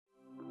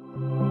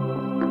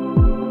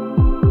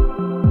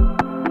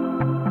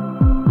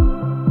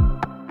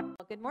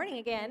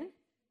again.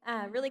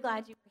 Really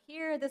glad you were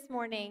here this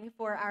morning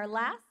for our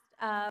last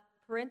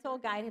Parental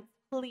Guidance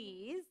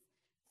Please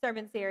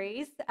sermon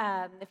series.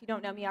 If you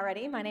don't know me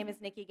already, my name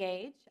is Nikki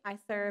Gage. I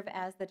serve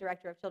as the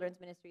Director of Children's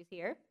Ministries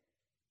here.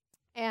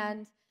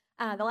 And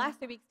the last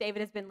 2 weeks,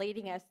 David has been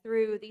leading us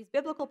through these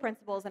biblical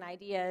principles and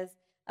ideas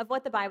of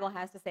what the Bible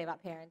has to say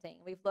about parenting.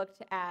 We've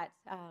looked at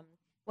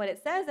what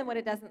it says and what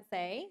it doesn't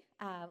say,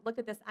 looked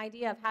at this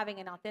idea of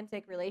having an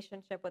authentic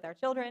relationship with our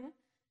children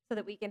so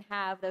that we can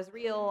have those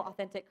real,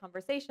 authentic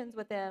conversations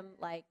with them,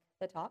 like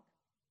the talk.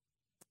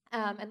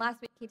 And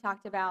last week, he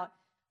talked about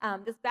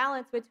this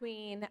balance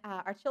between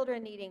our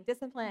children needing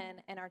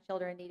discipline and our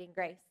children needing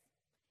grace.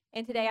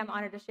 And today, I'm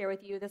honored to share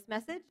with you this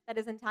message that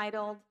is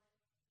entitled,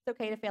 It's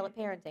Okay to Fail at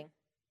Parenting.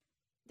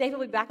 David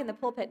will be back in the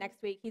pulpit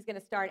next week. He's going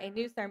to start a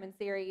new sermon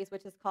series,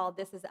 which is called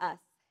This Is Us.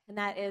 And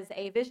that is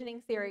a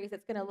visioning series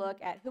that's going to look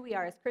at who we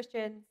are as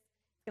Christians.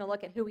 It's going to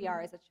look at who we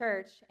are as a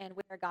church and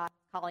where God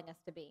is calling us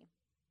to be.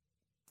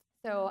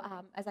 So,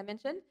 as I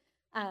mentioned,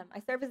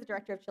 I serve as the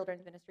Director of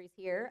Children's Ministries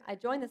here. I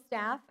joined the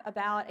staff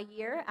about a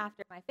year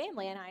after my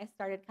family and I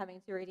started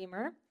coming to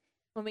Redeemer.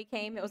 When we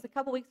came, it was a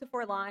couple weeks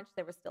before launch.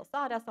 There was still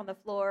sawdust on the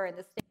floor, and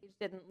the stage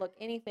didn't look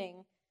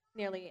anything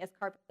nearly as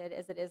carpeted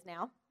as it is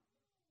now.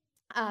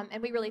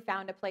 And we really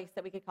found a place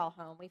that we could call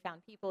home. We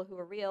found people who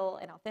were real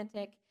and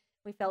authentic.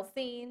 We felt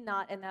seen,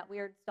 not in that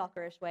weird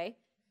stalkerish way,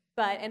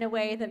 but in a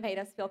way that made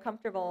us feel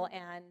comfortable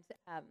and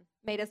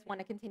made us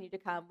want to continue to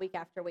come week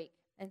after week.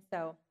 And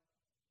so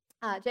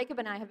Jacob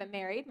and I have been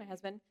married, my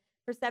husband,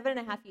 for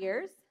 7.5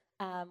 years.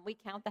 We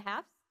count the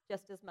halves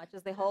just as much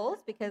as the wholes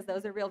because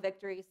those are real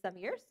victories some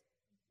years.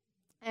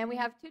 And we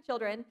have 2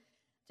 children.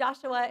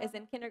 Joshua is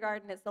in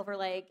kindergarten at Silver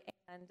Lake,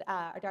 and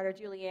our daughter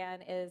Julianne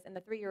is in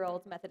the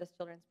 3-year-olds Methodist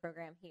Children's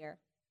Program here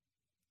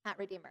at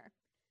Redeemer.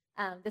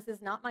 This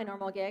is not my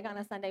normal gig on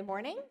a Sunday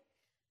morning.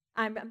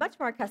 I'm much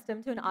more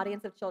accustomed to an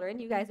audience of children.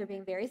 You guys are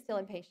being very still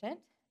and patient.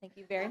 Thank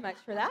you very much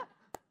for that.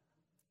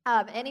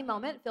 Any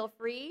moment, feel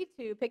free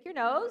to pick your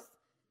nose,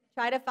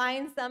 try to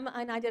find some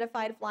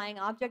unidentified flying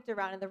object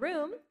around in the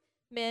room.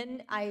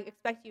 Men, I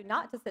expect you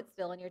not to sit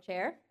still in your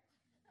chair.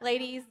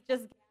 Ladies,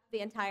 just the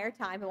entire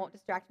time. It won't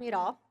distract me at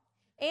all.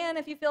 And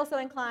if you feel so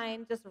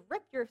inclined, just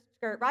rip your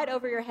skirt right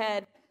over your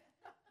head,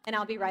 and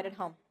I'll be right at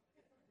home.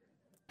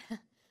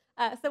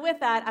 So with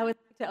that, I would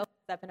like to open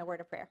this up in a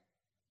word of prayer.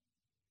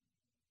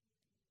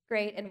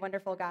 Great and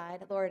wonderful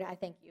God, Lord, I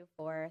thank you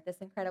for this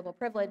incredible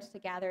privilege to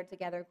gather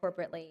together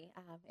corporately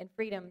in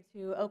freedom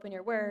to open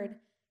your word,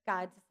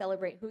 God, to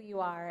celebrate who you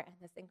are and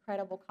this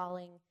incredible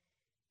calling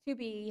to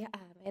be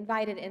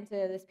invited into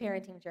this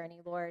parenting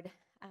journey, Lord.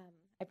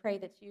 I pray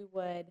that you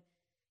would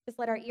just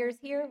let our ears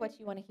hear what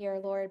you want to hear,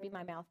 Lord. Be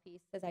my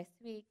mouthpiece as I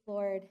speak,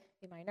 Lord.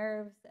 Be my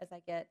nerves as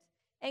I get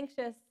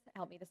anxious.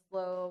 Help me to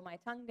slow my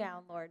tongue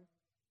down, Lord.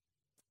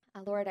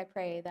 Lord, I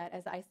pray that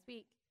as I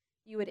speak,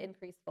 you would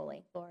increase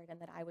fully, Lord,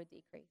 and that I would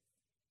decrease.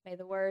 May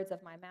the words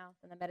of my mouth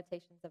and the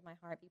meditations of my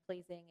heart be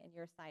pleasing in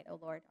your sight, O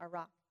Lord, our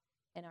rock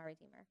and our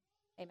Redeemer.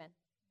 Amen.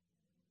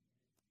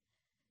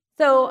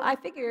 So I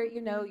figure you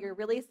know you're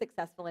really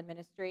successful in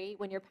ministry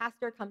when your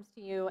pastor comes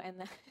to you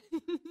and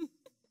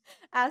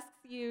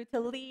asks you to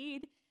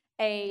lead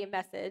a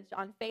message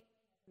on faith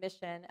and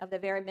mission of the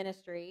very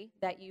ministry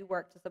that you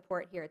work to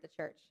support here at the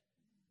church.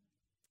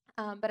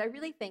 But I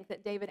really think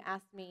that David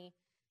asked me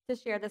to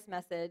share this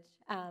message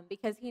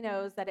because he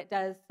knows that it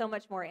does so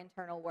much more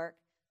internal work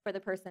for the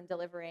person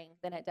delivering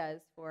than it does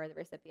for the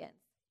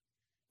recipients.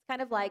 It's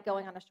kind of like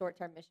going on a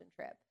short-term mission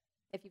trip.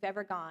 If you've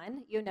ever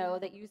gone, you know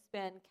that you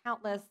spend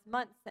countless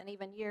months and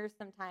even years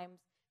sometimes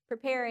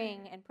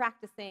preparing and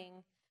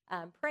practicing,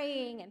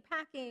 praying and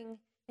packing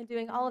and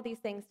doing all of these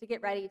things to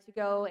get ready to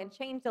go and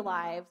change the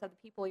lives of the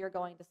people you're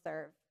going to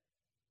serve.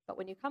 But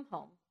when you come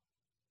home,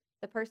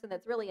 the person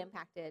that's really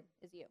impacted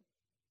is you.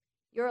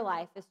 Your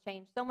life has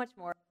changed so much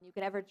more than you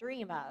could ever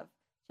dream of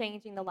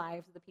changing the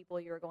lives of the people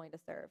you're going to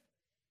serve.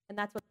 And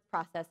that's what this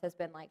process has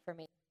been like for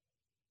me.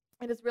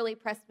 It has really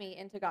pressed me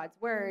into God's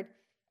word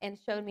and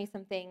showed me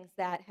some things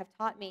that have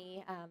taught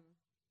me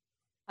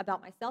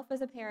about myself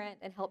as a parent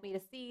and helped me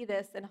to see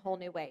this in a whole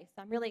new way.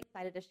 So I'm really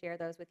excited to share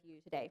those with you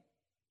today.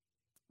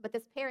 But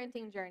this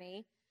parenting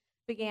journey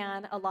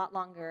began a lot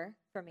longer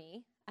for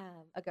me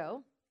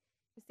ago.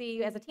 You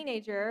see, as a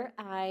teenager,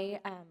 I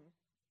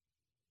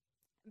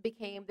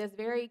became this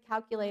very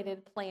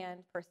calculated,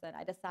 planned person.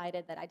 I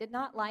decided that I did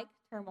not like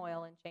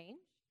turmoil and change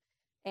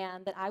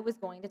and that I was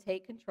going to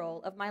take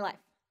control of my life.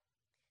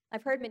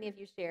 I've heard many of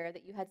you share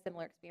that you had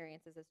similar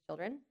experiences as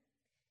children.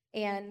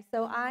 And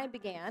so I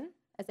began,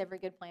 as every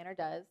good planner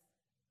does,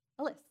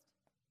 a list.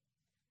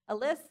 A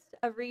list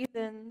of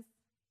reasons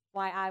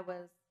why I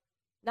was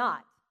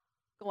not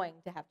going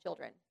to have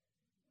children.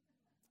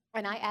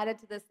 And I added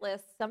to this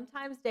list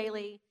sometimes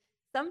daily,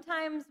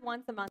 sometimes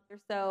once a month or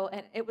so,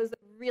 and it was a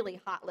really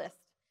hot list.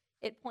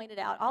 It pointed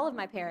out all of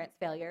my parents'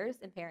 failures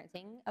in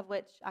parenting, of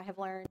which I have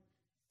learned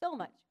so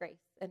much grace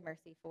and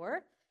mercy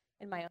for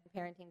in my own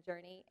parenting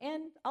journey,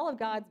 and all of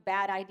God's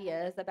bad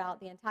ideas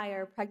about the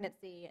entire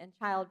pregnancy and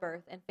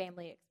childbirth and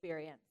family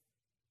experience.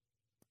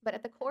 But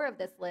at the core of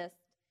this list,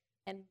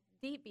 and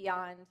deep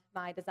beyond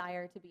my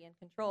desire to be in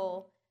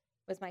control,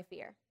 was my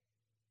fear.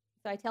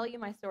 So I tell you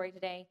my story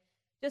today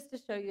just to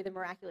show you the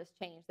miraculous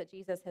change that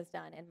Jesus has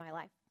done in my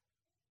life.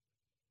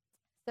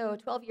 So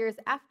 12 years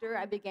after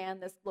I began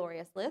this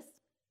glorious list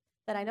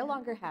that I no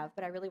longer have,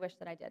 but I really wish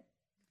that I did.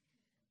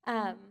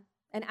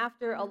 And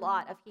after a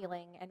lot of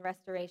healing and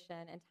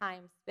restoration and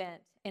time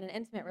spent in an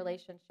intimate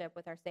relationship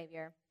with our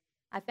Savior,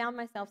 I found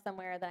myself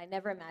somewhere that I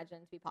never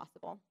imagined to be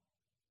possible.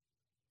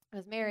 I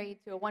was married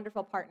to a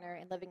wonderful partner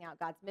in living out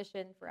God's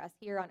mission for us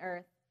here on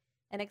earth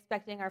and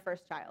expecting our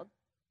first child.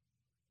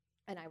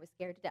 And I was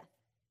scared to death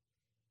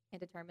and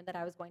determined that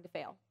I was going to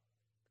fail,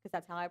 because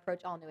that's how I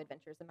approach all new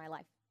adventures in my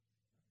life.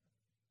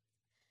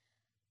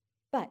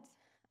 But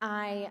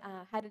I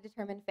had a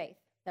determined faith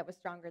that was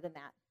stronger than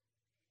that.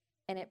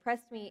 And it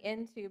pressed me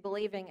into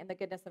believing in the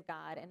goodness of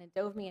God, and it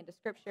dove me into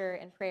scripture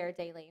and prayer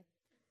daily.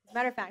 As a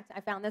matter of fact,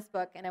 I found this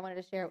book, and I wanted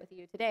to share it with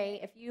you today.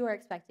 If you are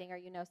expecting or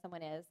you know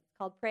someone is, it's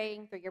called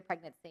Praying Through Your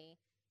Pregnancy.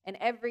 And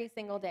every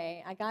single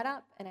day, I got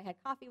up and I had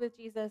coffee with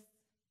Jesus.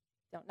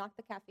 Don't knock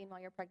the caffeine while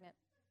you're pregnant.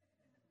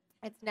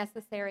 It's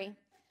necessary.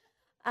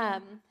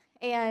 Just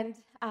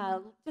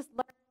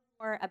learn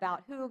more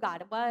about who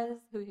God was,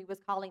 who he was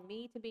calling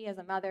me to be as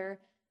a mother,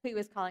 who he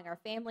was calling our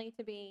family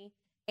to be,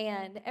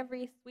 and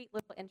every sweet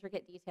little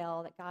intricate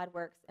detail that God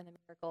works in the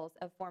miracles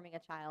of forming a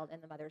child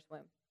in the mother's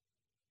womb.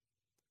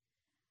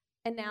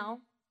 And now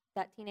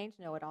that teenage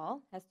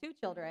know-it-all has 2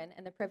 children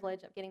and the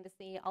privilege of getting to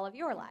see all of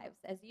your lives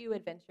as you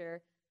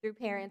adventure through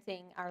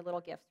parenting our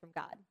little gifts from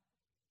God.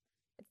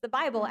 It's the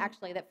Bible,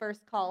 actually, that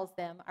first calls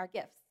them our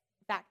gifts.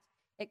 In fact,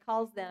 it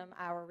calls them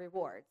our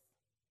rewards.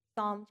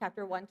 Psalm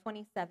chapter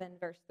 127,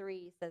 verse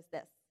 3 says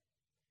this: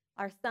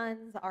 "Our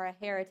sons are a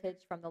heritage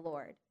from the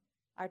Lord.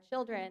 Our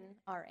children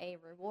are a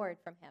reward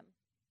from him."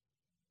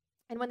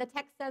 And when the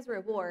text says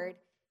reward,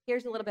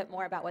 here's a little bit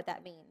more about what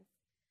that means.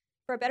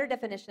 For a better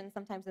definition,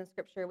 sometimes in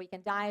Scripture, we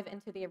can dive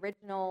into the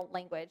original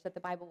language that the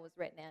Bible was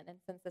written in. And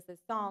since this is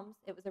Psalms,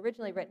 it was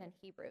originally written in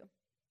Hebrew.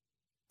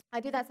 I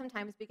do that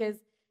sometimes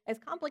because, as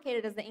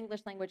complicated as the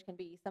English language can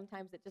be,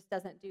 sometimes it just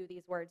doesn't do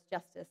these words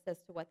justice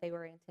as to what they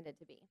were intended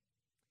to be.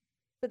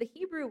 So the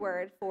Hebrew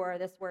word for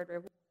this word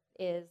reward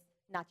is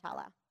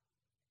nachala.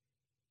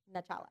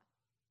 Nachala.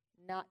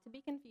 Not to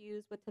be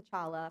confused with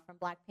T'Challa from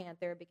Black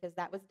Panther, because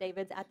that was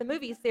David's At the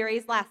Movies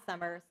series last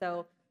summer,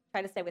 so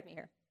try to stay with me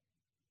here.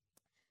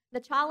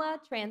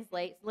 Nachala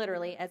translates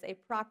literally as a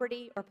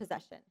property or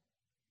possession.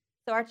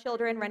 So our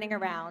children running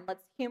around,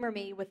 let's humor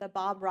me with a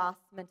Bob Ross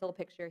mental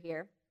picture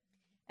here,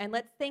 and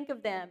let's think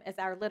of them as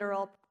our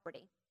literal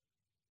property.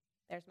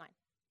 There's mine.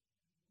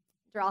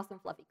 Draw some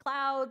fluffy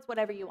clouds,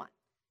 whatever you want.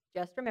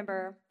 Just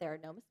remember, there are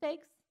no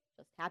mistakes,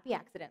 just happy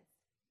accidents.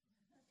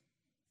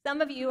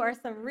 Some of you are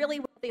some really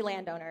wealthy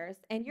landowners,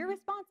 and you're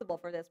responsible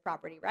for this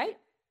property, right?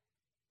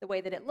 The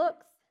way that it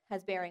looks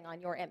has bearing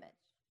on your image.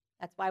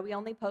 That's why we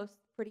only post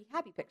pretty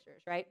happy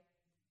pictures, right?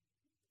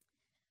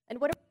 And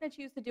what are we going to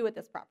choose to do with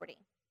this property?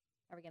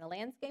 Are we going to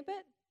landscape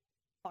it,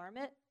 farm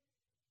it,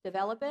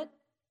 develop it,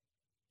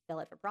 sell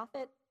it for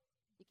profit?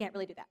 You can't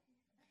really do that.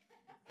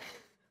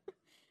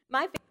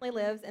 My family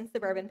lives in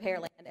suburban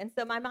Pearland, and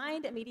so my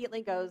mind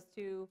immediately goes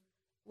to,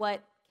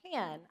 what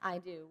can I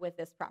do with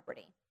this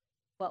property?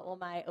 What will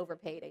my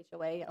overpaid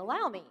HOA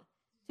allow me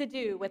to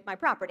do with my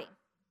property?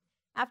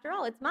 After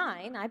all, it's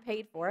mine. I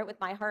paid for it with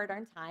my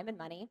hard-earned time and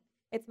money.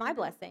 It's my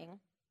blessing,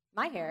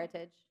 my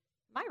heritage,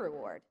 my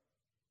reward.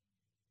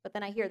 But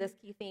then I hear this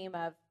key theme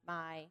of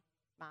my.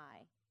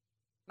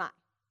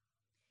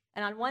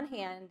 And on one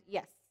hand,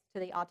 yes, to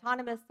the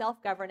autonomous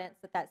self-governance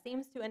that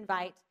seems to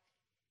invite,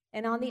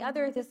 and on the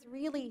other, this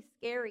really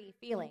scary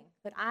feeling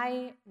that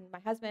I and my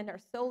husband are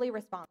solely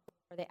responsible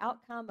for the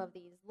outcome of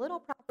these little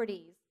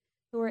properties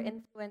who are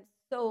influenced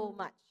so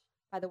much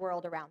by the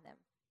world around them.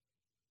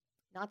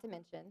 Not to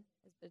mention,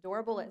 as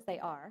adorable as they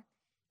are,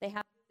 they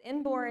have this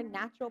inborn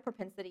natural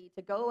propensity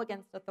to go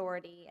against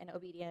authority and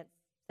obedience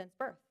since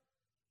birth.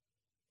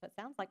 So it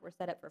sounds like we're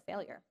set up for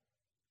failure.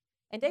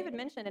 And David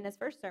mentioned in his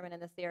first sermon in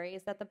the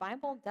series that the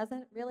Bible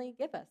doesn't really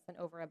give us an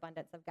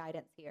overabundance of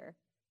guidance here.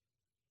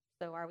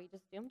 So are we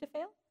just doomed to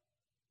fail?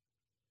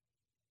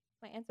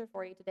 My answer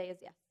for you today is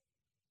yes.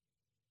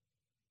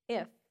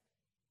 If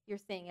you're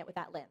seeing it with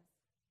that lens.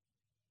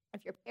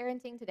 If you're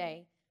parenting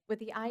today with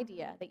the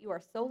idea that you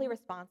are solely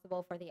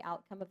responsible for the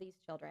outcome of these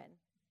children,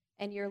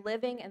 and you're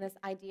living in this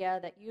idea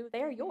that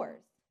they're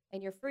yours,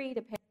 and you're free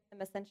to parent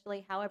them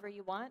essentially however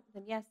you want,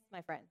 then yes,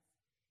 my friends,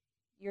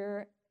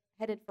 you're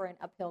headed for an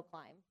uphill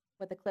climb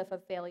with a cliff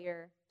of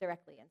failure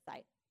directly in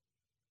sight.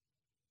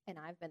 And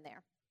I've been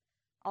there.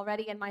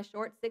 Already in my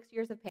short 6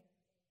 years of parenting,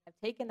 I've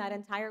taken that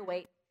entire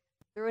weight,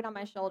 threw it on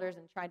my shoulders,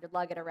 and tried to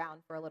lug it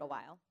around for a little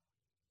while.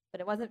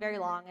 But it wasn't very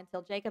long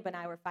until Jacob and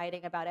I were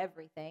fighting about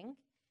everything.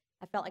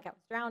 I felt like I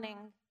was drowning,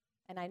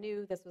 and I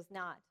knew this was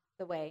not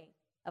the way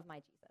of my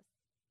Jesus,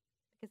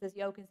 because his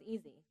yoke is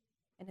easy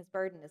and his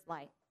burden is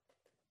light.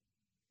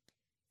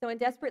 So in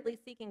desperately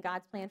seeking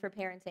God's plan for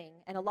parenting,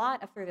 and a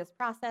lot through this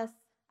process,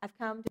 I've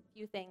come to a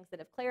few things that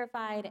have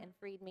clarified and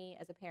freed me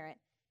as a parent,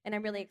 and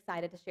I'm really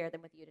excited to share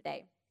them with you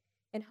today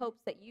in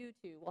hopes that you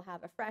too will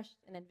have a fresh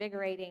and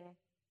invigorating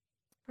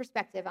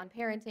perspective on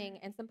parenting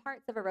and some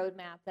parts of a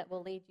roadmap that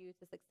will lead you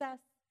to success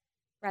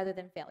rather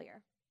than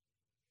failure.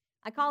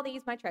 I call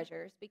these my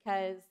treasures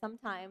because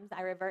sometimes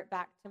I revert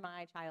back to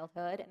my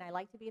childhood and I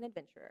like to be an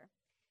adventurer.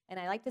 And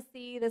I like to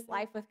see this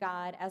life with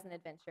God as an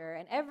adventure.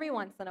 And every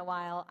once in a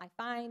while, I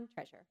find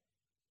treasure.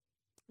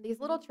 These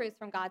little truths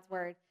from God's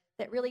word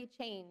that really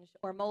change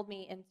or mold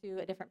me into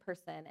a different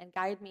person and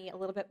guide me a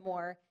little bit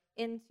more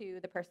into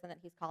the person that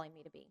he's calling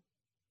me to be.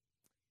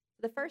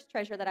 So the first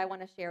treasure that I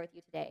want to share with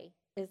you today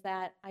is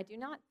that I do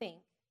not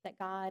think that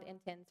God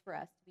intends for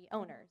us to be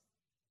owners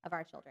of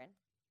our children.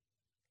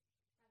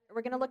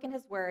 We're going to look in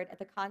his word at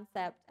the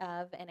concept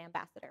of an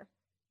ambassador.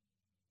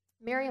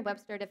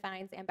 Merriam-Webster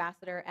defines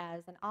ambassador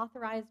as an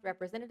authorized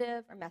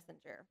representative or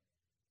messenger.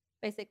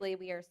 Basically,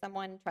 we are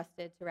someone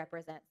trusted to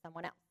represent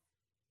someone else.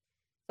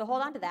 So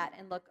hold on to that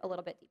and look a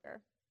little bit deeper.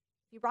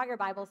 If you brought your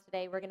Bibles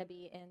today, we're going to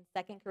be in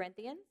 2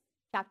 Corinthians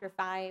chapter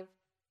 5,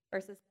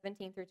 verses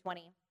 17 through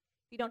 20.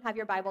 If you don't have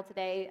your Bible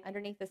today,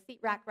 underneath the seat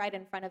rack right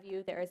in front of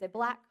you, there is a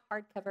black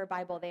hardcover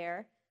Bible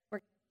there. We're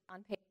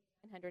on page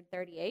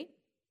 938.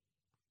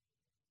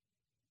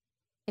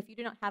 If you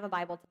do not have a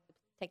Bible,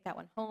 take that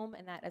one home,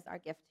 and that is our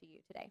gift to you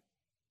today.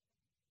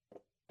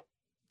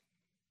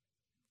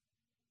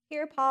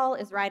 Here, Paul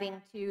is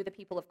writing to the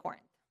people of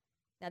Corinth.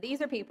 Now,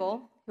 these are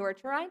people who are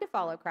trying to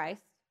follow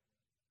Christ,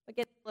 but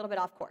get a little bit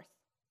off course.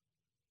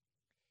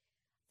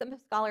 Some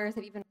scholars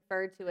have even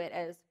referred to it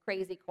as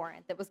crazy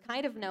Corinth. It was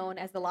kind of known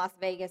as the Las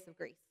Vegas of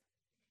Greece.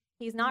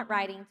 He's not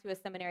writing to a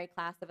seminary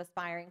class of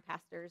aspiring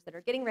pastors that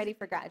are getting ready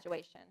for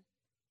graduation.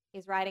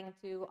 He's writing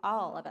to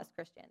all of us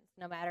Christians,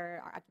 no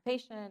matter our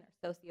occupation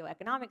or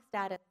socioeconomic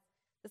status.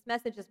 This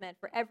message is meant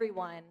for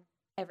everyone,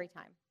 every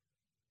time.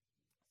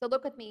 So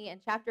look with me in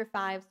chapter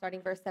 5,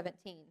 starting verse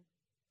 17.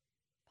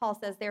 Paul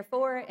says,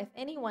 "Therefore, if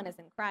anyone is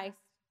in Christ,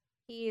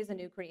 he is a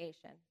new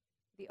creation.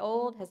 The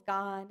old has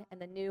gone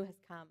and the new has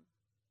come."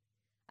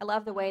 I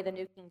love the way the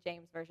New King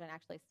James Version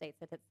actually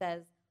states it. It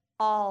says,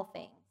 "All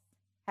things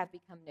have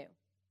become new."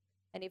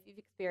 And if you've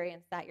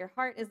experienced that, your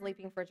heart is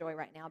leaping for joy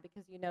right now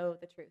because you know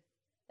the truth.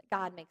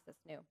 God makes us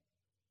new.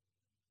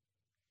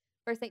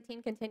 Verse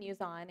 18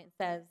 continues on and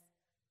says,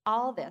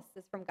 "All this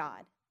is from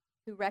God,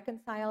 who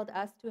reconciled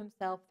us to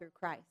himself through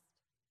Christ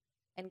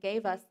and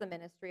gave us the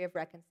ministry of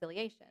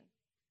reconciliation,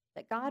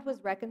 that God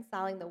was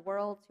reconciling the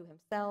world to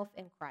himself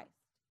in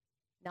Christ,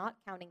 not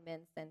counting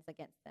men's sins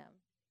against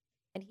them.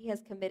 And he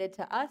has committed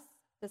to us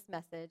this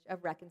message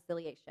of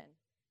reconciliation."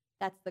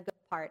 That's the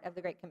good part of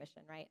the Great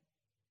Commission, right?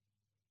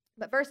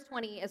 But verse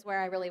 20 is where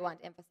I really want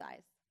to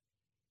emphasize.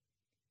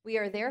 "We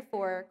are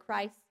therefore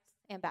Christ's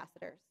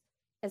ambassadors,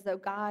 as though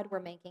God were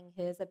making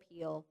his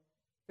appeal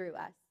through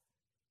us."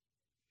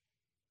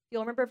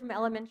 You'll remember from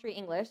elementary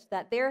English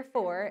that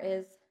therefore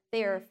is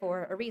there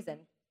for a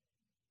reason.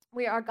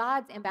 We are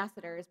God's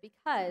ambassadors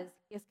because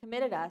he has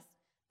committed us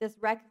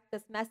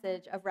this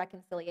message of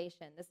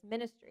reconciliation, this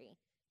ministry,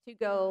 to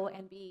go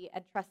and be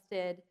a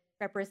trusted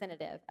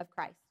representative of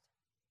Christ.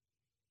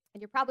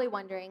 And you're probably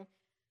wondering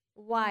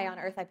why on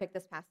earth I picked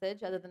this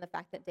passage, other than the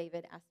fact that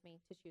David asked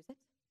me to choose it,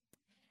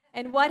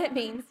 and what it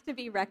means to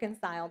be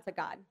reconciled to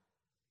God.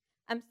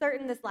 I'm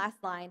certain this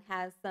last line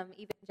has some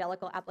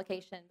evangelical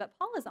application, but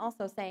Paul is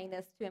also saying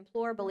this to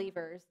implore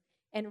believers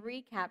and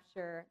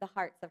recapture the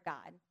hearts of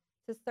God,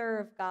 to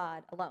serve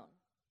God alone.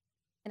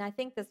 And I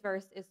think this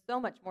verse is so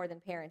much more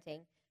than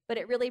parenting, but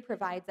it really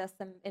provides us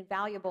some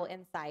invaluable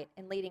insight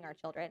in leading our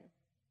children,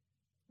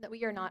 that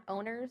we are not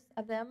owners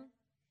of them.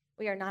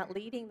 We are not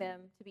leading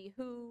them to be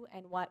who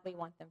and what we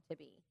want them to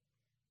be,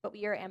 but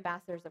we are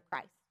ambassadors of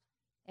Christ.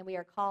 And we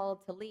are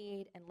called to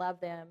lead and love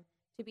them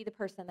to be the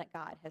person that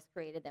God has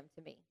created them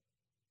to be.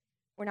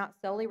 We're not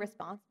solely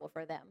responsible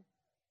for them,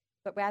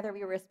 but rather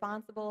we are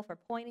responsible for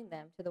pointing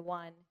them to the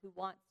one who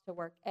wants to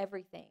work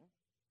everything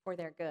for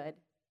their good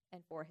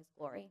and for his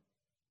glory.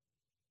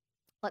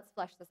 Let's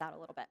flesh this out a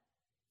little bit.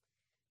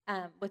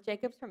 With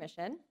Jacob's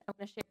permission, I'm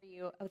going to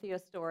share with you a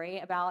story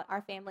about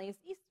our family's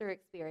Easter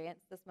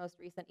experience this most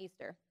recent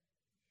Easter.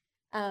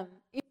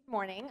 Each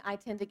morning, I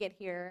tend to get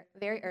here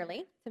very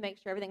early to make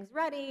sure everything's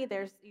ready.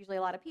 There's usually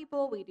a lot of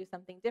people. We do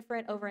something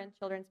different over in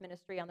children's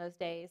ministry on those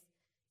days.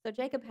 So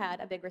Jacob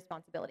had a big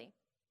responsibility.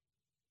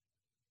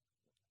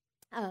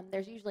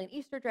 There's usually an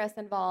Easter dress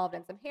involved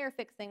and some hair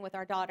fixing with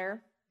our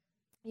daughter.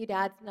 You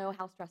dads know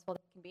how stressful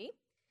that can be,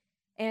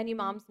 and you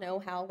moms know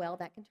how well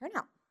that can turn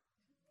out.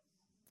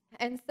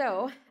 And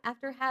so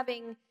after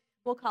having,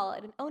 we'll call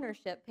it an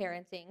ownership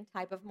parenting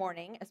type of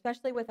morning,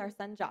 especially with our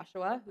son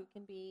Joshua, who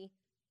can be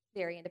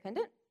very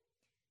independent,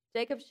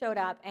 Jacob showed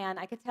up, and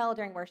I could tell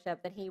during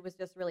worship that he was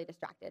just really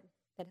distracted,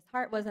 that his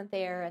heart wasn't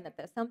there, and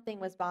that something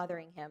was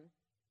bothering him.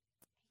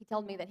 He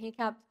told me that he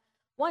kept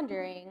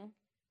wondering,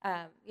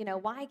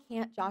 why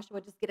can't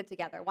Joshua just get it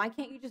together? Why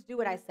can't you just do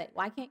what I say?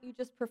 Why can't you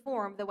just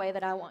perform the way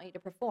that I want you to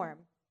perform?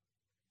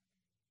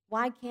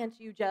 Why can't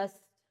you just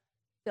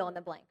fill in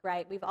the blank,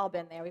 right? We've all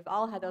been there. We've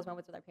all had those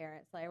moments with our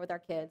parents, like with our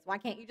kids. Why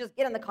can't you just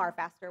get in the car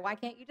faster? Why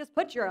can't you just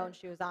put your own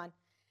shoes on?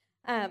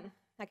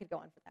 I could go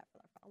on for that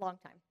for a long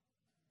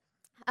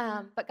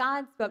time. But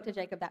God spoke to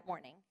Jacob that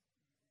morning.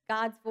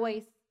 God's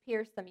voice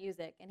pierced the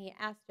music, and he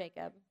asked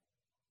Jacob,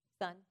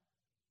 "Son,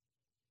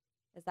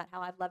 is that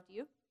how I've loved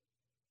you?"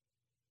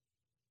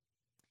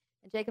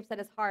 And Jacob said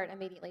his heart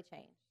immediately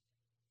changed.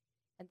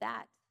 And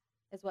that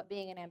is what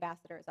being an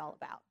ambassador is all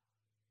about.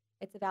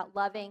 It's about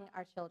loving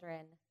our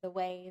children the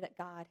way that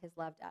God has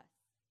loved us.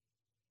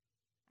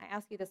 I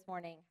ask you this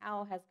morning,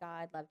 how has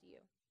God loved you?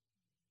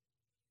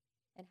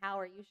 And how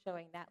are you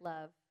showing that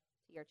love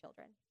to your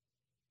children?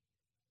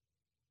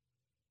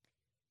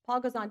 Paul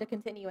goes on to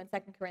continue in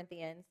 2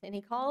 Corinthians, and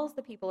he calls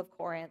the people of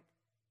Corinth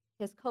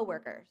his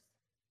co-workers.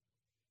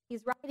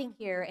 He's writing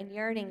here and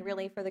yearning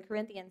really for the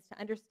Corinthians to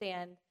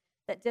understand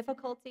that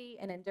difficulty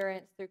and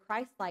endurance through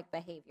Christ-like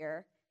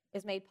behavior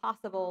is made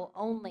possible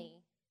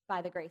only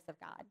by the grace of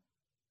God.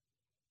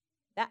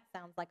 That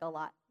sounds like a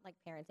lot like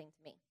parenting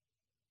to me.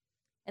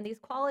 And these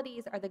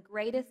qualities are the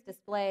greatest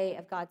display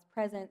of God's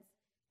presence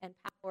and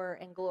power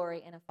and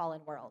glory in a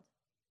fallen world.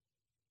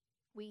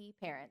 We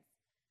parents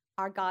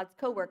are God's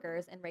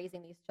co-workers in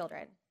raising these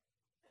children.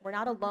 We're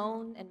not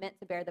alone and meant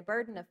to bear the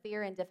burden of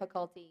fear and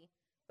difficulty,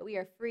 but we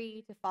are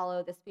free to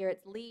follow the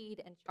Spirit's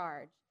lead and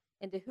charge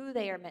into who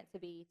they are meant to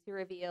be to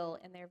reveal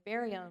in their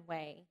very own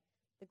way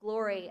the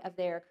glory of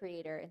their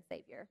Creator and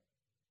Savior.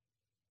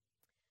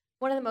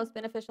 One of the most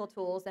beneficial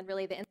tools and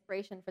really the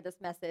inspiration for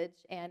this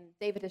message, and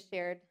David has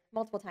shared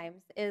multiple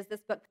times, is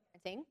this book,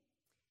 Parenting,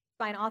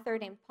 by an author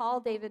named Paul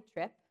David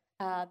Tripp.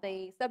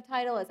 The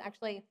subtitle is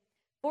actually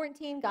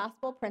 14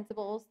 Gospel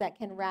Principles That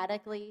Can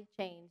Radically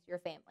Change Your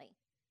Family.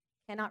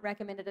 Cannot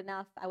recommend it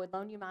enough. I would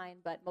loan you mine,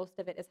 but most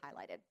of it is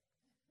highlighted.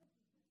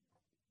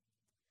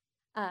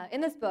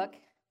 In this book,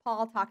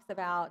 Paul talks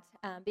about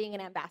being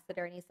an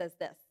ambassador, and he says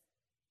this: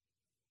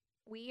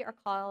 we are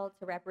called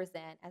to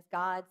represent as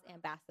God's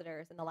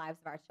ambassadors in the lives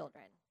of our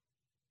children.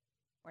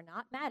 We're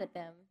not mad at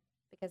them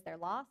because they're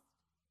lost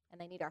and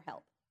they need our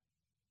help.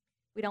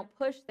 We don't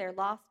push their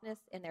lostness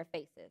in their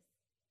faces.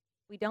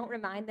 We don't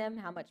remind them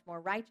how much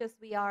more righteous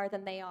we are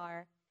than they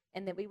are,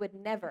 and that we would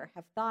never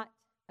have thought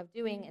of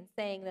doing and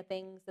saying the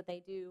things that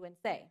they do and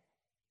say.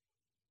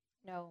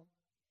 No,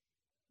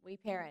 we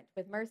parent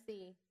with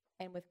mercy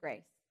and with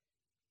grace.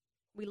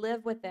 We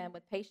live with them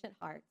with patient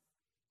hearts,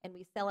 and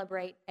we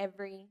celebrate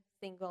every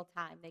single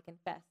time they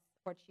confess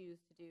or choose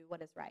to do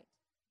what is right.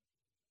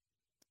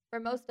 For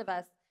most of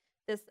us,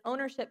 this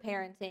ownership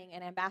parenting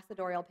and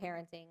ambassadorial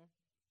parenting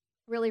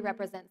really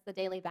represents the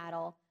daily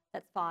battle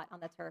that's fought on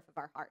the turf of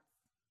our hearts.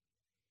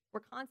 We're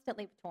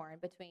constantly torn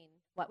between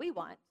what we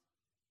want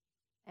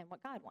and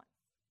what God wants.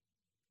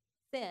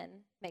 Sin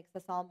makes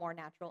us all more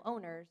natural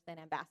owners than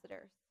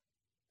ambassadors.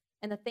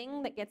 And the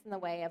thing that gets in the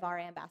way of our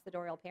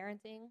ambassadorial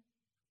parenting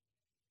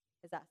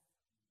is us.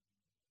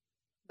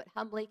 But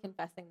humbly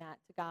confessing that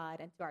to God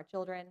and to our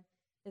children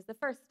is the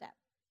first step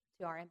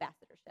to our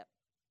ambassadorship.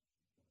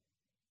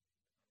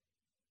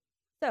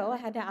 So I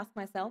had to ask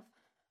myself,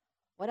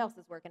 what else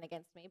is working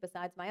against me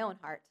besides my own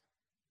heart?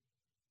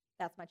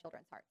 That's my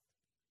children's hearts.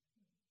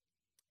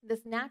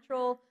 This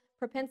natural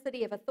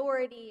propensity of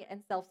authority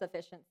and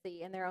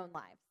self-sufficiency in their own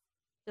lives,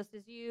 just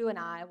as you and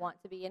I want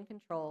to be in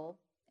control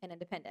and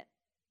independent.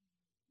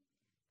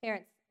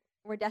 Parents,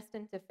 we're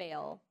destined to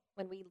fail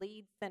when we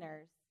lead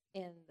sinners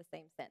in the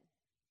same sin.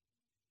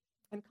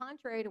 And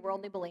contrary to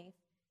worldly belief,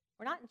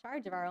 we're not in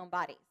charge of our own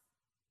bodies.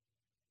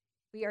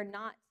 We are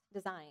not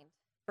designed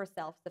for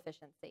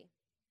self-sufficiency.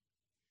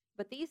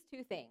 But these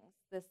two things,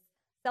 this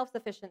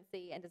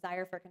self-sufficiency and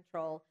desire for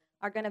control,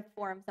 are going to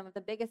form some of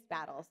the biggest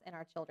battles in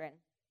our children.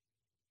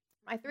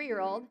 My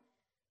 3-year-old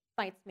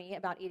fights me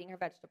about eating her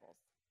vegetables.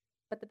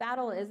 But the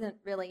battle isn't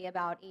really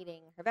about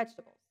eating her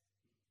vegetables.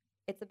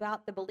 It's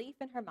about the belief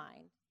in her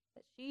mind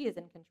that she is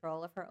in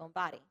control of her own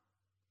body.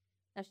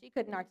 Now, she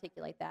couldn't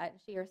articulate that, and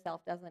she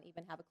herself doesn't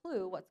even have a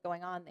clue what's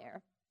going on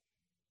there.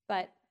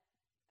 But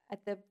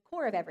at the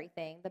core of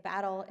everything, the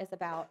battle is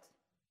about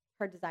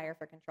her desire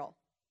for control.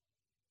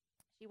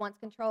 She wants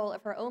control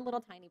of her own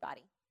little tiny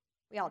body.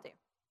 We all do.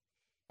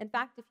 In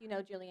fact, if you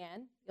know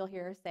Julianne, you'll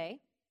hear her say,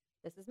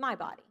 "This is my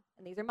body,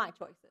 and these are my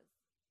choices."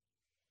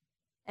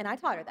 And I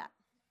taught her that.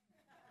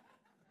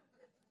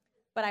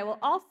 But I will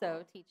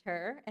also teach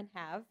her and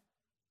have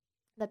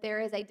that there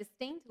is a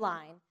distinct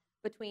line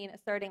between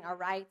asserting our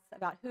rights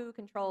about who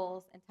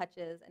controls and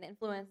touches and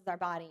influences our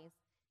bodies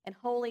and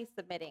wholly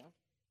submitting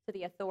to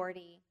the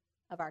authority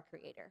of our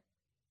Creator.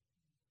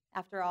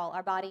 After all,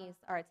 our bodies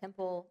are a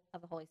temple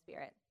of the Holy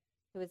Spirit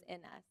who is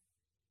in us.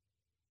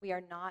 We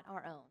are not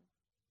our own.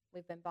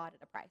 We've been bought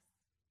at a price.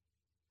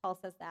 Paul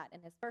says that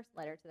in his first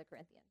letter to the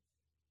Corinthians.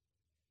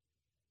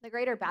 The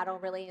greater battle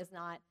really is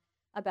not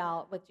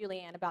with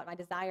Julianne, about my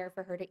desire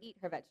for her to eat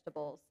her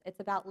vegetables. It's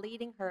about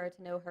leading her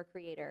to know her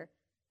Creator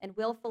and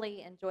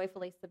willfully and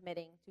joyfully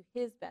submitting to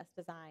His best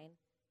design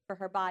for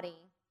her body,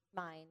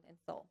 mind, and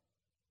soul.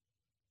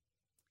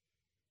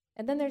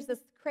 And then there's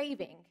this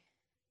craving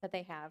that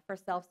they have for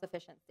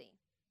self-sufficiency.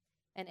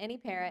 And any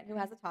parent who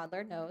has a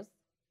toddler knows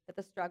that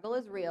the struggle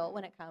is real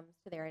when it comes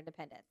to their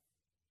independence.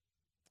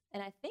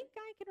 And I think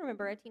I can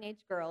remember a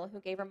teenage girl who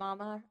gave her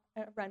mama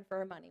a run for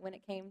her money when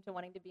it came to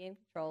wanting to be in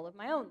control of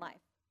my own life.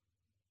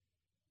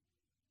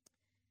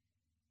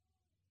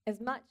 As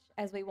much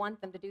as we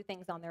want them to do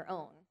things on their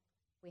own,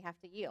 we have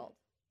to yield.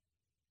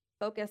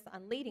 Focus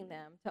on leading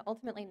them to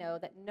ultimately know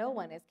that no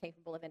one is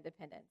capable of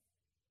independence.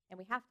 And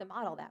we have to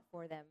model that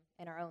for them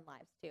in our own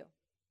lives too.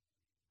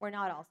 We're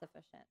not all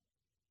sufficient.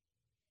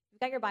 If you've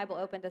got your Bible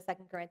open to 2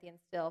 Corinthians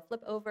still,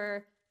 flip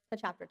over to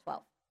chapter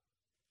 12.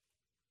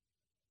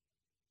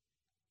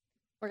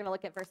 We're going to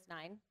look at verse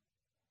 9.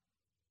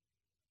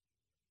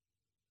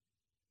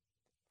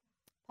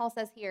 Paul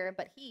says here,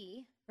 but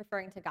he,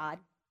 referring to God,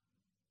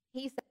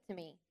 he said to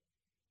me,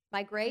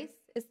 my grace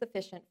is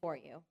sufficient for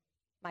you.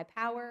 My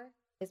power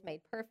is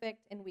made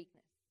perfect in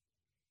weakness.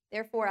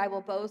 Therefore, I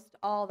will boast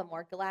all the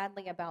more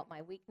gladly about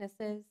my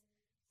weaknesses,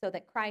 so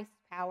that Christ's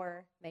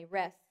power may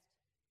rest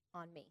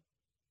on me.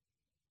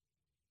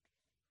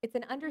 It's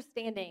an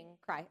understanding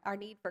our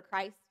need for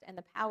Christ and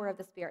the power of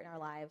the Spirit in our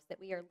lives that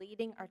we are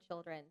leading our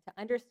children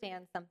to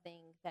understand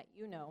something that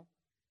you know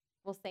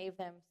will save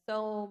them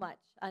so much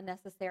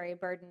unnecessary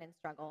burden and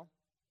struggle.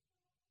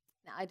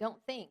 Now, I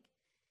don't think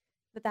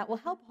that will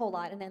help a whole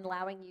lot in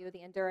allowing you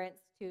the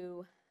endurance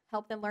to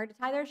help them learn to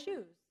tie their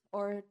shoes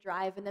or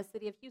drive in the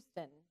city of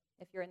Houston.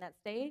 If you're in that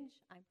stage,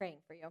 I'm praying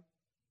for you.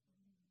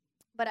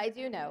 But I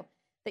do know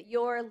that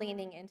you're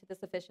leaning into the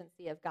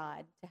sufficiency of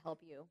God to help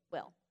you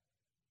will.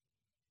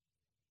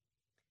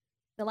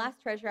 The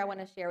last treasure I want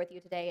to share with you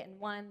today, and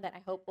one that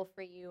I hope will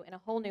free you in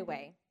a whole new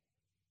way,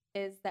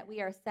 is that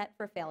we are set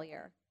for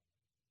failure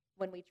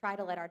when we try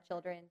to let our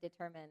children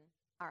determine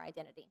our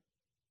identity.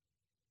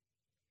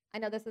 I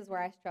know this is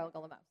where I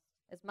struggle the most,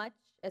 as much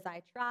as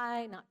I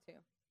try not to.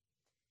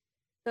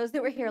 Those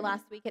that were here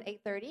last week at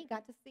 8:30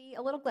 got to see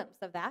a little glimpse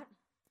of that.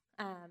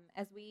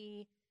 As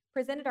we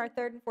presented our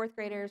 3rd and 4th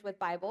graders with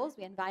Bibles,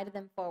 we invited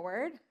them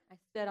forward. I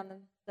stood on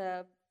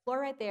the floor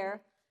right there,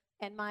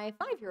 and my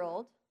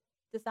 5-year-old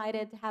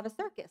decided to have a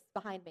circus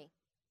behind me,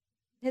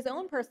 his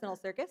own personal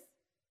circus.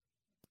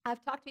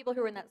 I've talked to people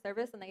who were in that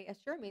service, and they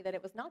assure me that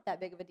it was not that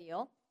big of a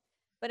deal.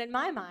 But in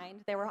my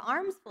mind, there were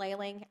arms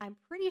flailing. I'm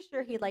pretty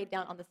sure he laid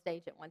down on the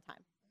stage at one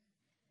time.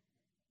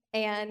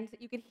 And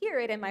you could hear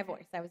it in my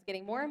voice. I was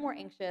getting more and more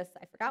anxious.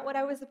 I forgot what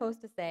I was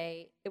supposed to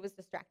say. It was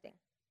distracting.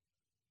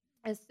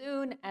 As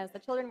soon as the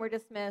children were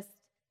dismissed,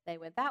 they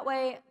went that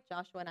way.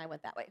 Joshua and I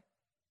went that way.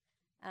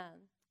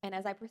 And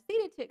as I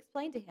proceeded to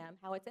explain to him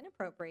how it's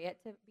inappropriate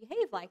to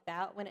behave like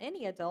that when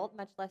any adult,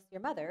 much less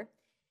your mother,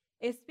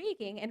 is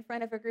speaking in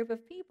front of a group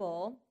of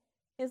people,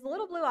 his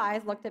little blue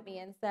eyes looked at me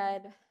and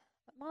said,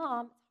 but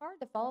Mom, it's hard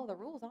to follow the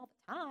rules all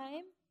the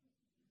time.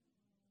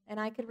 And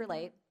I could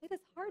relate. It is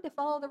hard to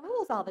follow the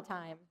rules all the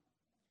time.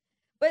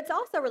 But it's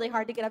also really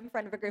hard to get up in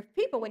front of a group of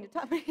people when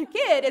your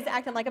kid is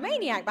acting like a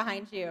maniac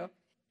behind you.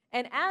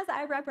 And as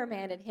I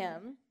reprimanded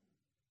him,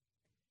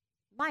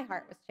 my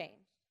heart was changed.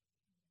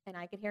 And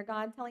I could hear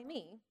God telling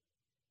me,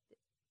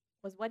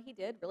 was what he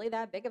did really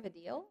that big of a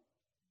deal?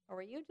 Or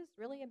were you just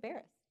really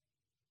embarrassed?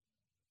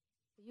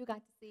 You got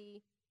to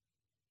see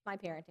my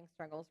parenting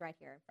struggles right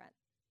here in front.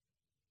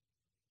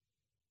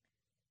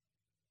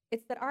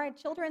 It's that our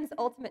children's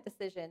ultimate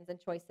decisions and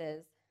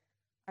choices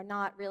are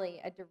not really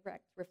a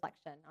direct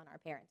reflection on our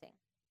parenting.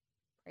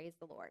 Praise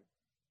the Lord.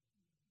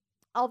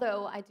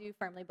 Although I do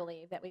firmly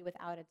believe that we,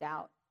 without a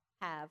doubt,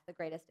 have the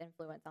greatest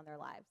influence on their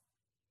lives.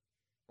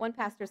 One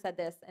pastor said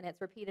this, and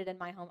it's repeated in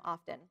my home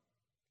often.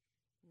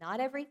 Not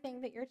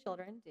everything that your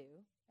children do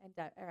and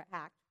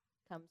act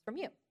comes from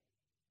you.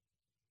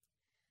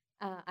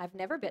 I've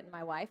never bitten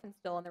my wife and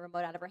stolen the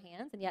remote out of her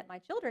hands, and yet my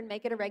children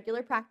make it a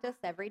regular practice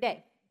every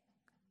day.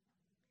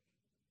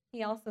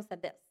 He also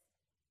said this,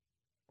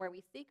 where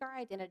we seek our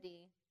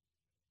identity,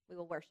 we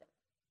will worship.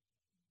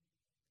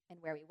 And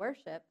where we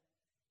worship,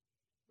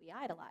 we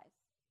idolize.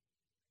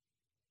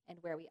 And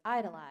where we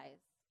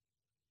idolize,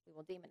 we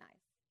will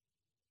demonize.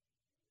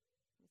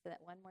 Let me say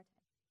that one more time.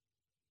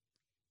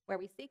 Where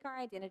we seek our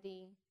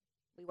identity,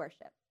 we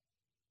worship.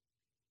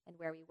 And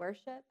where we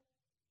worship,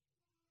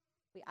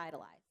 we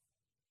idolize.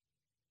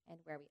 And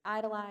where we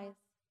idolize,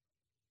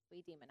 we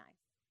demonize.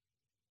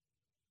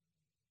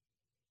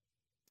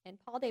 In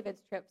Paul David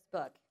Tripp's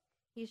book,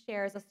 he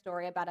shares a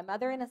story about a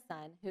mother and a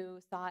son who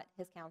sought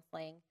his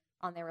counseling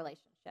on their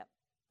relationship.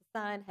 The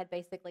son had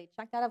basically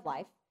checked out of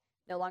life,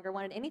 no longer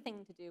wanted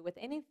anything to do with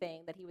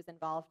anything that he was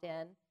involved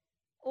in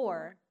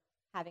or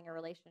having a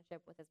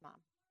relationship with his mom.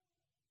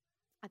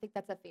 I think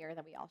that's a fear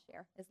that we all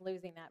share, is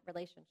losing that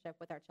relationship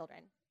with our children.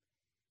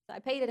 So I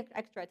paid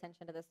extra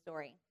attention to this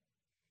story.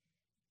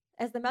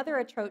 As the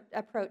mother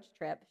approached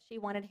Tripp, she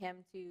wanted him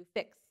to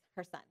fix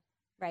her son,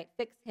 right?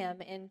 Fix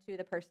him into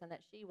the person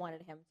that she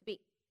wanted him to be.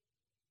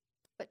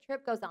 But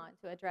Tripp goes on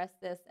to address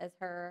this as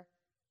her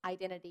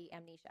identity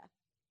amnesia.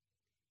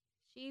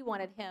 She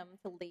wanted him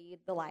to lead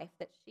the life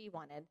that she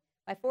wanted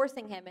by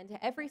forcing him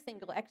into every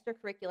single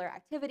extracurricular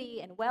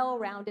activity and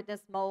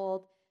well-roundedness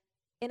mold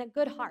in a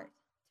good heart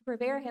to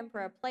prepare him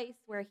for a place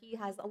where he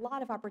has a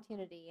lot of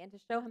opportunity and to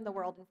show him the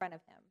world in front of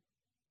him.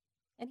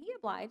 And he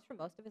obliged for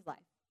most of his life.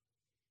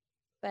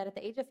 But at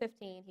the age of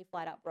 15, he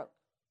flat out broke.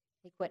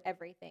 He quit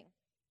everything.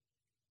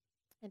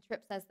 And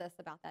Tripp says this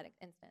about that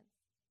instance.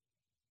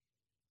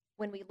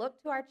 When we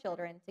look to our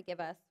children to give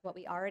us what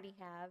we already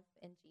have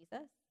in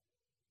Jesus,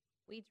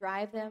 we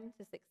drive them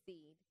to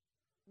succeed,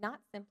 not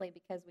simply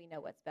because we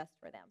know what's best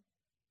for them,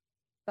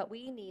 but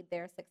we need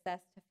their success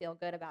to feel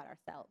good about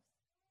ourselves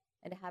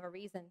and to have a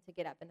reason to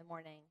get up in the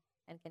morning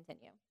and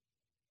continue.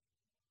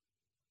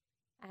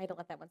 I had to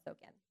let that one soak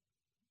in.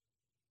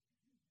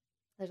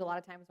 There's a lot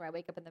of times where I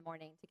wake up in the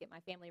morning to get my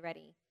family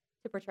ready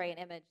to portray an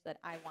image that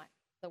I want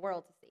the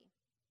world to see,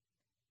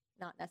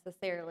 not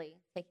necessarily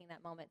taking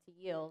that moment to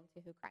yield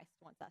to who Christ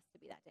wants us to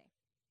be that day.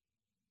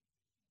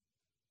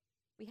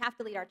 We have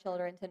to lead our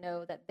children to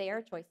know that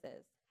their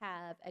choices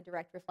have a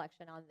direct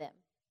reflection on them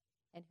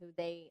and who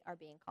they are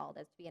being called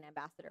as to be an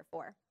ambassador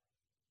for.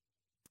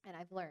 And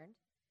I've learned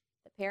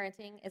that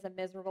parenting is a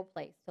miserable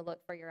place to look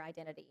for your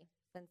identity,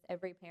 since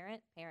every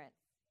parent parents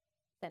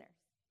sinners.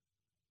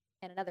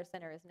 And another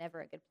sinner is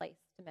never a good place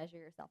to measure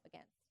yourself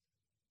against.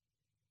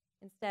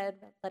 Instead,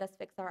 let us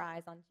fix our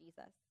eyes on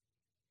Jesus.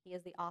 He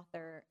is the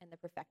author and the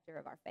perfecter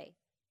of our faith.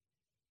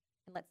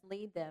 And let's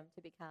lead them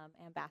to become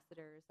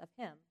ambassadors of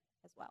him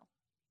as well.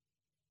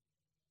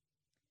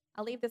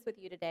 I'll leave this with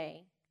you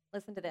today.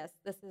 Listen to this.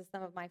 This is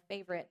some of my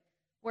favorite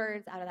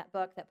words out of that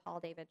book that Paul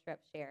David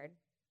Tripp shared.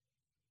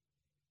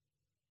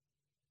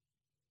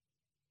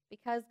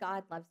 Because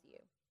God loves you,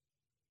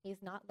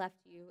 he's not left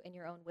you in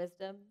your own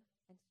wisdom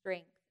and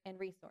strength and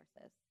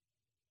resources.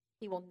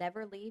 He will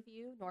never leave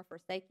you nor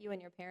forsake you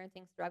in your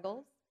parenting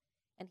struggles,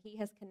 and he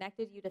has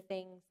connected you to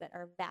things that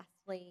are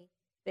vastly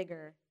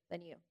bigger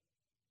than you.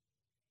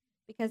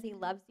 Because he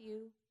loves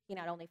you, he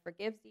not only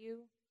forgives you,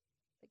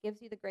 but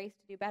gives you the grace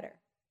to do better.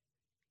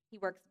 He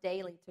works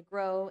daily to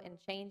grow and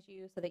change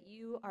you so that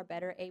you are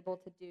better able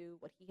to do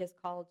what he has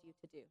called you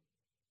to do.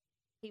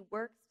 He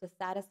works to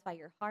satisfy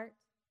your heart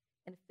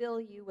and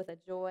fill you with a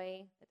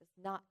joy that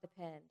does not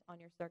depend on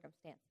your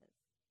circumstances.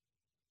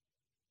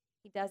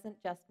 He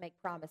doesn't just make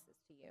promises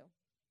to you.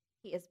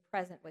 He is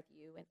present with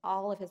you in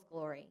all of his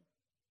glory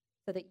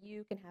so that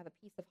you can have a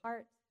peace of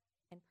heart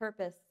and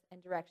purpose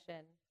and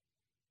direction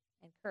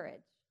and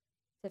courage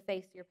to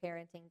face your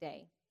parenting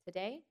day,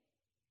 today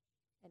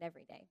and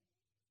every day.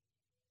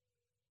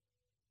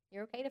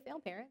 You're okay to fail,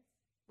 parents.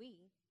 We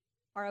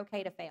are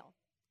okay to fail,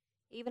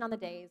 even on the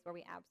days where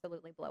we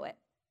absolutely blow it.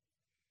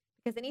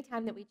 Because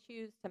anytime that we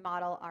choose to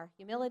model our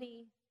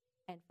humility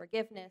and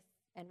forgiveness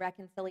and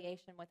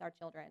reconciliation with our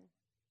children,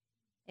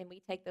 and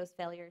we take those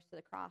failures to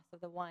the cross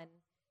of the one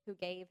who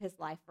gave his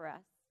life for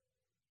us,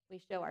 we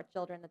show our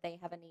children that they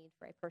have a need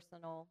for a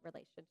personal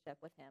relationship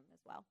with him as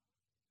well.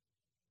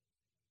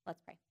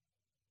 Let's pray.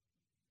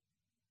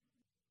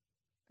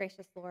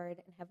 Gracious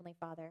Lord and Heavenly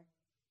Father,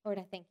 Lord,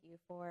 I thank you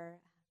for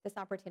this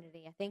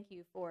opportunity. I thank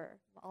you for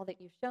all that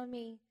you've shown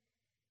me.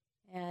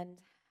 And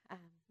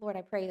Lord,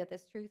 I pray that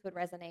this truth would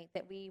resonate,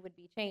 that we would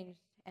be changed,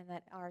 and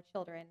that our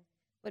children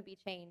would be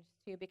changed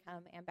to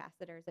become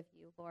ambassadors of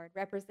you, Lord,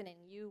 representing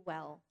you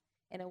well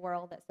in a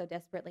world that so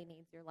desperately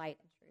needs your light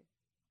and truth.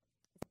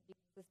 In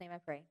Jesus' name I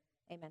pray.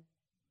 Amen.